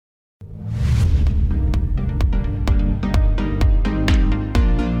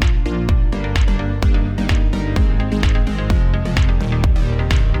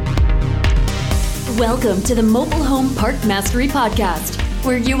Welcome to the Mobile Home Park Mastery Podcast,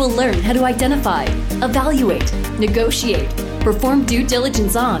 where you will learn how to identify, evaluate, negotiate, perform due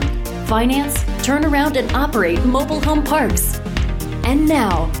diligence on, finance, turn around, and operate mobile home parks. And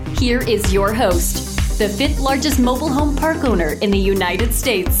now, here is your host, the fifth largest mobile home park owner in the United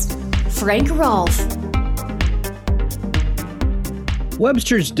States, Frank Rolfe.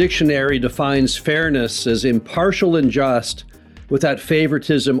 Webster's dictionary defines fairness as impartial and just, without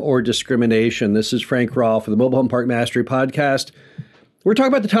favoritism or discrimination. This is Frank Rolfe of the Mobile Home Park Mastery Podcast. We're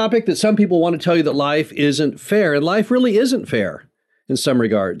talking about the topic that some people want to tell you that life isn't fair, and life really isn't fair in some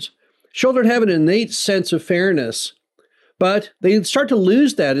regards. Children have an innate sense of fairness, but they start to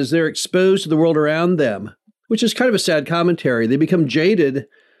lose that as they're exposed to the world around them, which is kind of a sad commentary. They become jaded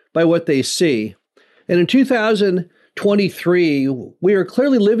by what they see. And in 2023, we are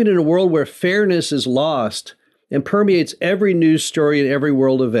clearly living in a world where fairness is lost and permeates every news story and every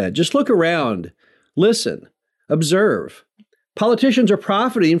world event. Just look around, listen, observe. Politicians are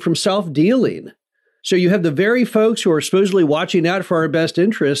profiting from self-dealing. So you have the very folks who are supposedly watching out for our best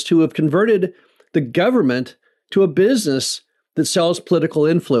interests who have converted the government to a business that sells political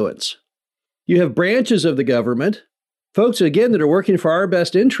influence. You have branches of the government, folks, again, that are working for our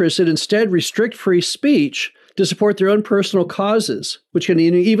best interests that instead restrict free speech to support their own personal causes, which can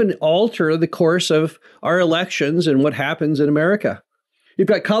even alter the course of our elections and what happens in America. You've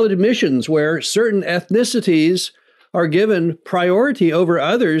got college admissions where certain ethnicities are given priority over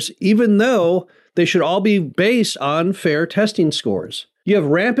others, even though they should all be based on fair testing scores. You have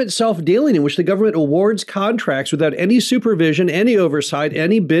rampant self-dealing in which the government awards contracts without any supervision, any oversight,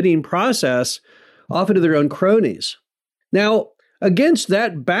 any bidding process, often to their own cronies. Now, against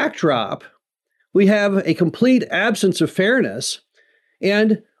that backdrop, we have a complete absence of fairness,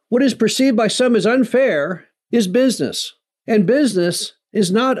 and what is perceived by some as unfair is business. And business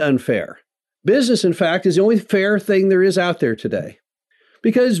is not unfair. Business, in fact, is the only fair thing there is out there today.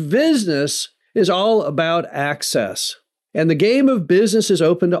 Because business is all about access, and the game of business is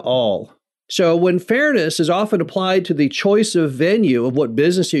open to all. So when fairness is often applied to the choice of venue of what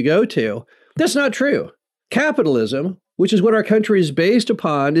business you go to, that's not true. Capitalism, which is what our country is based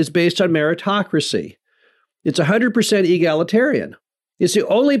upon, is based on meritocracy. It's 100% egalitarian. It's the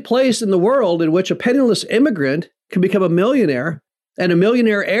only place in the world in which a penniless immigrant can become a millionaire, and a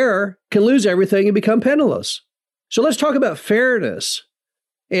millionaire heir can lose everything and become penniless. So let's talk about fairness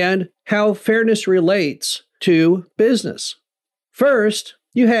and how fairness relates to business. First,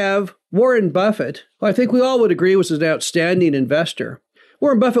 you have Warren Buffett, who I think we all would agree was an outstanding investor.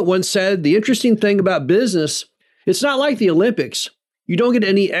 Warren Buffett once said, the interesting thing about business, it's not like the Olympics. You don't get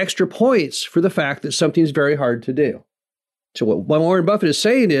any extra points for the fact that something's very hard to do. So what Warren Buffett is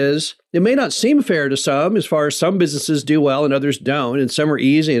saying is, it may not seem fair to some, as far as some businesses do well and others don't, and some are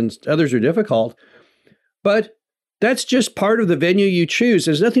easy and others are difficult, but that's just part of the venue you choose.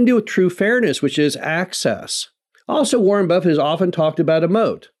 It has nothing to do with true fairness, which is access. Also, Warren Buffett has often talked about a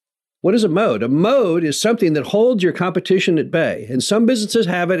moat. What is a moat? A moat is something that holds your competition at bay, and some businesses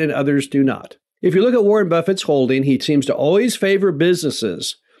have it and others do not. If you look at Warren Buffett's holding, he seems to always favor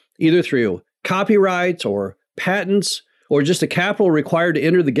businesses, either through copyrights or patents or just the capital required to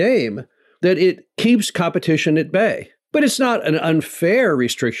enter the game, that it keeps competition at bay. But it's not an unfair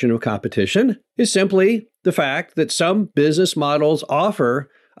restriction of competition. It's simply the fact that some business models offer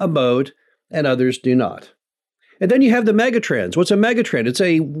a moat and others do not. And then you have the megatrends. What's a megatrend? It's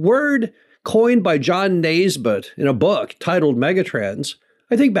a word coined by John Naisbitt in a book titled Megatrends,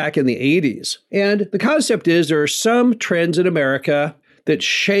 I think back in the 80s. And the concept is there are some trends in America that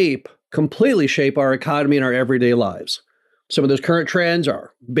completely shape our economy and our everyday lives. Some of those current trends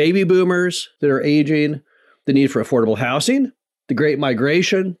are baby boomers that are aging, the need for affordable housing, the Great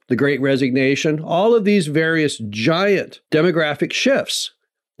Migration, the Great Resignation, all of these various giant demographic shifts.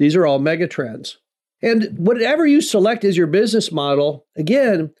 These are all megatrends. And whatever you select as your business model,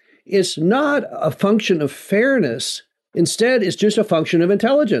 again, it's not a function of fairness. Instead, it's just a function of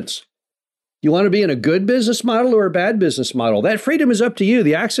intelligence. You want to be in a good business model or a bad business model? That freedom is up to you.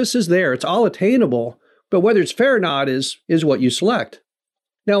 The access is there. It's all attainable. But whether it's fair or not is what you select.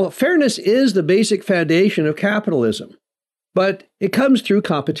 Now, fairness is the basic foundation of capitalism, but it comes through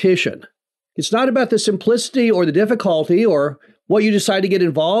competition. It's not about the simplicity or the difficulty or what you decide to get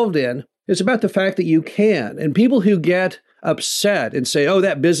involved in. It's about the fact that you can. And people who get upset and say, oh,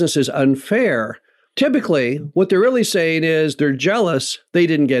 that business is unfair, typically what they're really saying is they're jealous they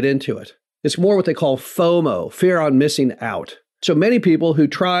didn't get into it. It's more what they call FOMO, fear on missing out. So many people who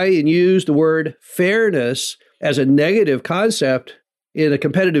try and use the word fairness as a negative concept in a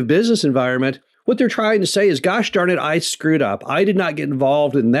competitive business environment What they're trying to say is, gosh darn it, I screwed up. I did not get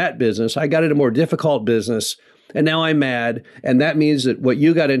involved in that business. I got into a more difficult business, and now I'm mad, and that means that what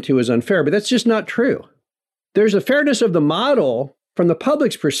you got into is unfair. But that's just not true. There's a fairness of the model from the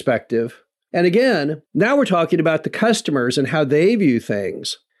public's perspective. And again, now we're talking about the customers and how they view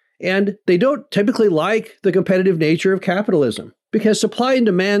things. And they don't typically like the competitive nature of capitalism because supply and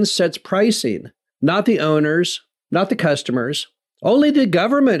demand sets pricing, not the owners, not the customers. Only the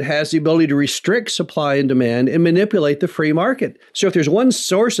government has the ability to restrict supply and demand and manipulate the free market. So if there's one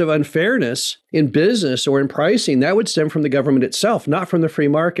source of unfairness in business or in pricing, that would stem from the government itself, not from the free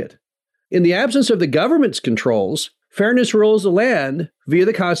market. In the absence of the government's controls, fairness rules the land via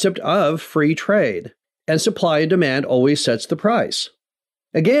the concept of free trade, and supply and demand always sets the price.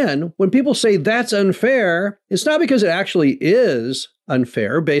 Again, when people say that's unfair, it's not because it actually is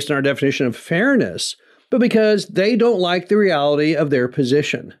unfair based on our definition of fairness, but because they don't like the reality of their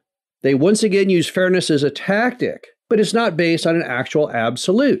position. They once again use fairness as a tactic, but it's not based on an actual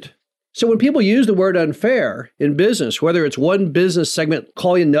absolute. So when people use the word unfair in business, whether it's one business segment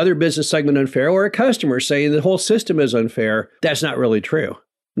calling another business segment unfair or a customer saying the whole system is unfair, that's not really true.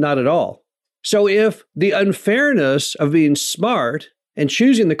 Not at all. So if the unfairness of being smart and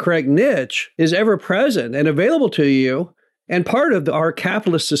choosing the correct niche is ever present and available to you and part of our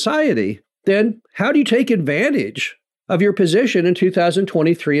capitalist society, then how do you take advantage of your position in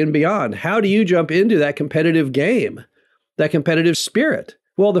 2023 and beyond? How do you jump into that competitive game, that competitive spirit?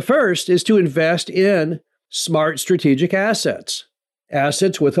 Well, the first is to invest in smart strategic assets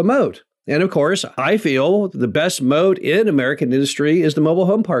with a moat. And of course, I feel the best moat in American industry is the mobile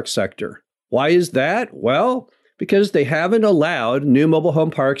home park sector. Why is that? Well, because they haven't allowed new mobile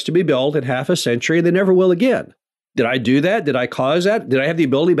home parks to be built in half a century, and they never will again. Did I do that? Did I cause that? Did I have the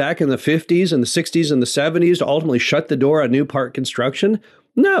ability back in the 50s and the 60s and the 70s to ultimately shut the door on new park construction?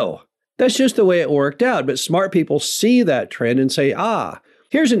 No, that's just the way it worked out. But smart people see that trend and say,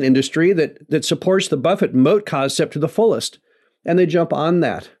 here's an industry that supports the Buffett moat concept to the fullest. And they jump on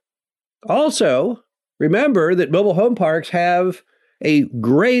that. Also, remember that mobile home parks have a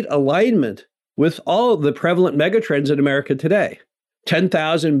great alignment with all of the prevalent megatrends in America today.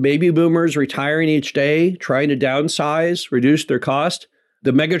 10,000 baby boomers retiring each day, trying to downsize, reduce their cost.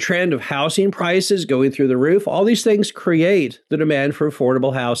 The megatrend of housing prices going through the roof. All these things create the demand for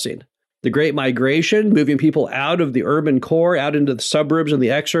affordable housing. The Great Migration, moving people out of the urban core, out into the suburbs and the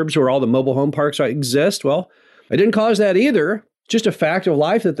exurbs where all the mobile home parks exist. Well, I didn't cause that either. Just a fact of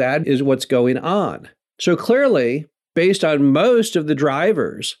life that is what's going on. So clearly, based on most of the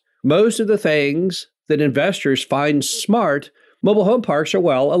drivers, most of the things that investors find smart, mobile home parks are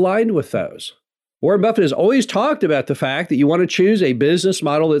well aligned with those. Warren Buffett has always talked about the fact that you want to choose a business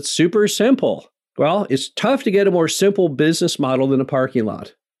model that's super simple. Well, it's tough to get a more simple business model than a parking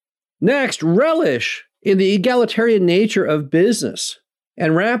lot. Next, relish in the egalitarian nature of business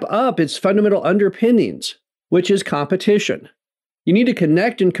and wrap up its fundamental underpinnings, which is competition. You need to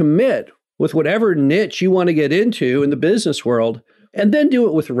connect and commit with whatever niche you want to get into in the business world, and then do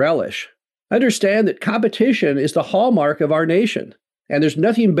it with relish. Understand that competition is the hallmark of our nation, and there's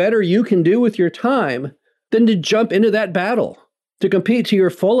nothing better you can do with your time than to jump into that battle, to compete to your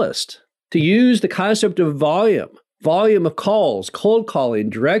fullest, to use the concept of volume of calls, cold calling,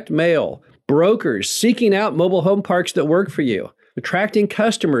 direct mail, brokers seeking out mobile home parks that work for you, attracting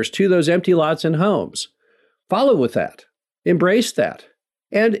customers to those empty lots and homes. Follow with that. Embrace that.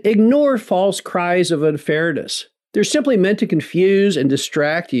 And ignore false cries of unfairness. They're simply meant to confuse and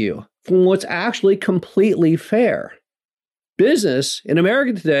distract you from what's actually completely fair. Business in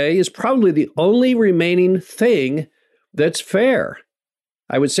America today is probably the only remaining thing that's fair.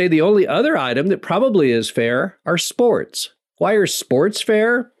 I would say the only other item that probably is fair are sports. Why are sports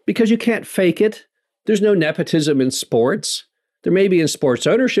fair? Because you can't fake it. There's no nepotism in sports. There may be in sports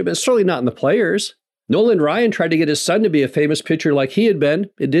ownership, but certainly not in the players. Nolan Ryan tried to get his son to be a famous pitcher like he had been.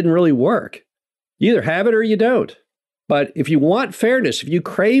 It didn't really work. You either have it or you don't. But if you want fairness, if you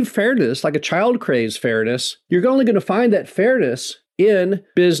crave fairness like a child craves fairness, you're only going to find that fairness in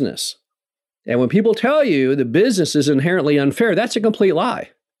business. And when people tell you that business is inherently unfair, that's a complete lie.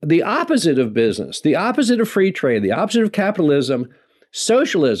 The opposite of business, the opposite of free trade, the opposite of capitalism,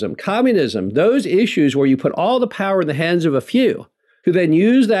 socialism, communism, those issues where you put all the power in the hands of a few, who then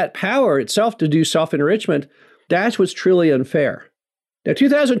use that power itself to do self-enrichment, that's what's truly unfair. Now,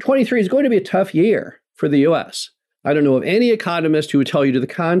 2023 is going to be a tough year for the U.S. I don't know of any economist who would tell you to the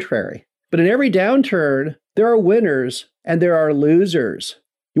contrary. But in every downturn, there are winners and there are losers.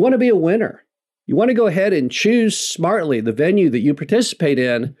 You want to be a winner. You want to go ahead and choose smartly the venue that you participate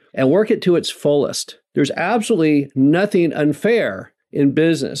in and work it to its fullest. There's absolutely nothing unfair in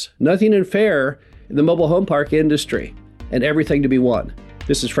business, nothing unfair in the mobile home park industry, and everything to be won.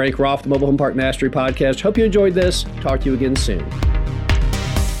 This is Frank Rolfe, the Mobile Home Park Mastery Podcast. Hope you enjoyed this. Talk to you again soon.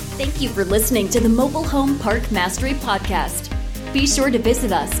 Thank you for listening to the Mobile Home Park Mastery Podcast. Be sure to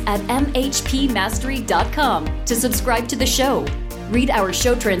visit us at mhpmastery.com to subscribe to the show, read our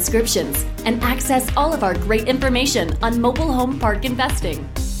show transcriptions, and access all of our great information on mobile home park investing.